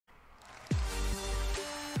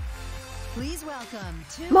Please welcome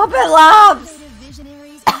two Muppet Labs! innovative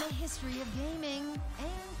visionaries in the history of gaming and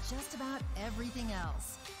just about everything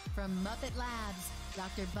else. From Muppet Labs,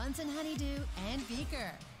 Dr. Bunsen Honeydew and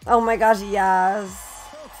Beaker. Oh my gosh, yes.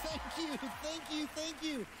 Oh, thank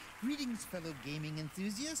you. Greetings, fellow gaming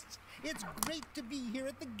enthusiasts. It's great to be here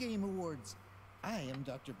at the Game Awards. I am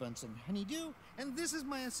Dr. Bunsen Honeydew, and this is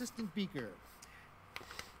my assistant, Beaker.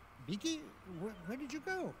 Beaky, where did you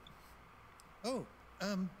go? Oh,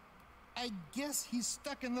 I guess he's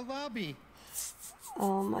stuck in the lobby.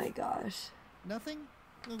 Oh my gosh. Nothing?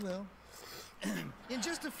 Oh, well. In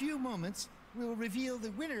just a few moments, we'll reveal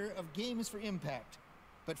the winner of Games for Impact.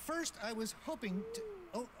 But first, I was hoping to...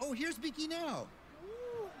 Oh, here's Beaky now.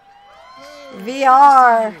 Oh,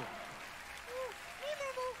 VR.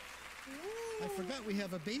 I forgot we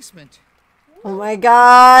have a basement. Oh my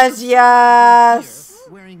gosh, yes.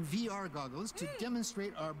 Here, wearing VR goggles to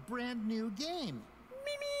demonstrate our brand new game.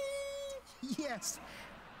 Yes.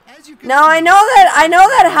 As you can Now see, I know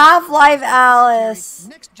that Half-Life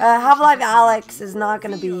Alex is not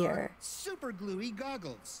gonna be VR here. Super gluey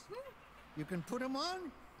goggles. You can put them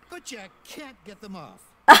on, but you can't get them off.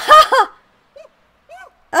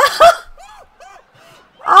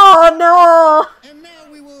 Oh no! And now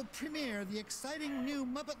we will premiere the exciting new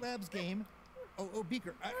Muppet Labs game. Oh,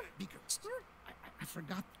 Beaker, Beaker, I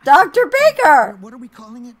forgot. Dr. Baker! What are we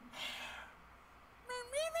calling it?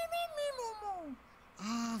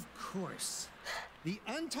 Of course, the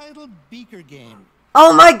Untitled Beaker game.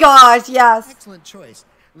 Oh my gosh, yes. Excellent choice.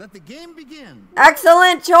 Let the game begin.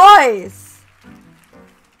 Excellent choice.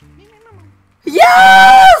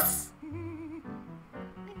 Yes!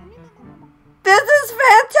 This is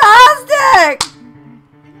fantastic!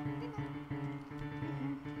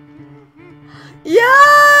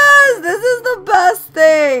 Yes! This is the best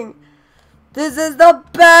thing! This is the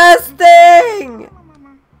best thing!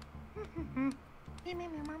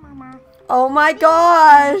 Oh my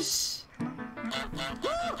gosh!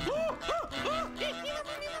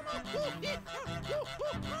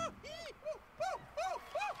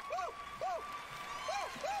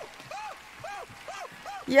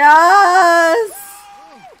 Yes!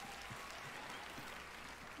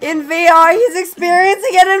 In VR, he's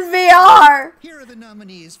experiencing it in VR! Here are the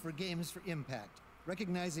nominees for Games for Impact,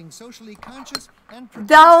 recognizing socially conscious and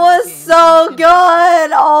That was so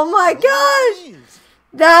good! Oh my gosh!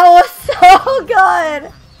 That was so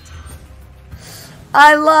good!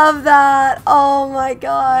 I love that! Oh my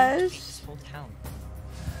gosh!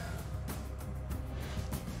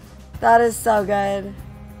 That is so good.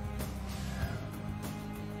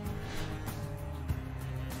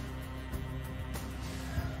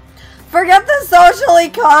 Forget the socially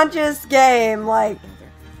conscious game, like,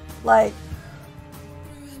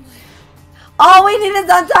 all we need is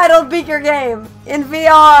Untitled Beaker game in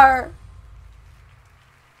VR.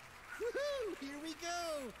 Woohoo! Here we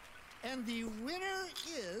go, and the winner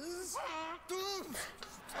is.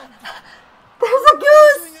 There's a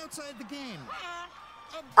goose. Outside the game.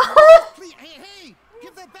 Oh. Please, hey,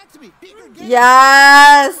 give that back to me, Beaker.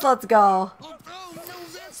 Yes, let's go. Oh no,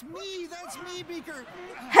 that's me, Beaker.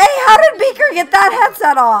 Hey, how did Beaker get that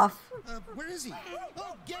headset off? Where is he?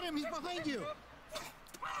 Oh, get him! He's behind you.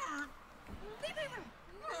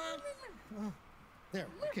 There.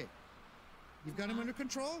 Okay. You've got him under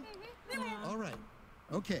control? All right.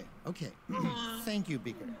 Okay. Thank you,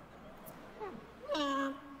 Beaker.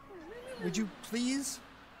 Would you please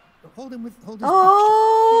hold him with his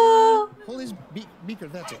hold his Beaker.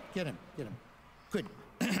 That's it. Get him. Good.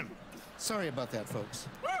 Sorry about that, folks.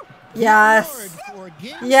 Yes.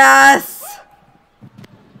 Yes.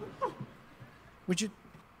 Would you?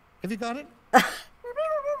 Have you got it?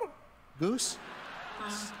 Goose?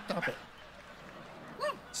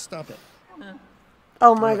 Stop it.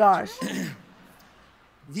 Oh my gosh.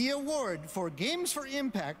 The award for Games for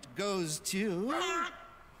Impact goes to...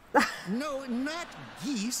 No, not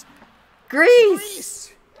geese.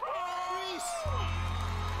 Grease.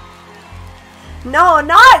 No,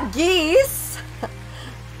 not geese.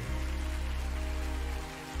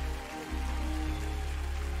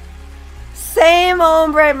 Same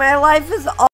hombre. My life is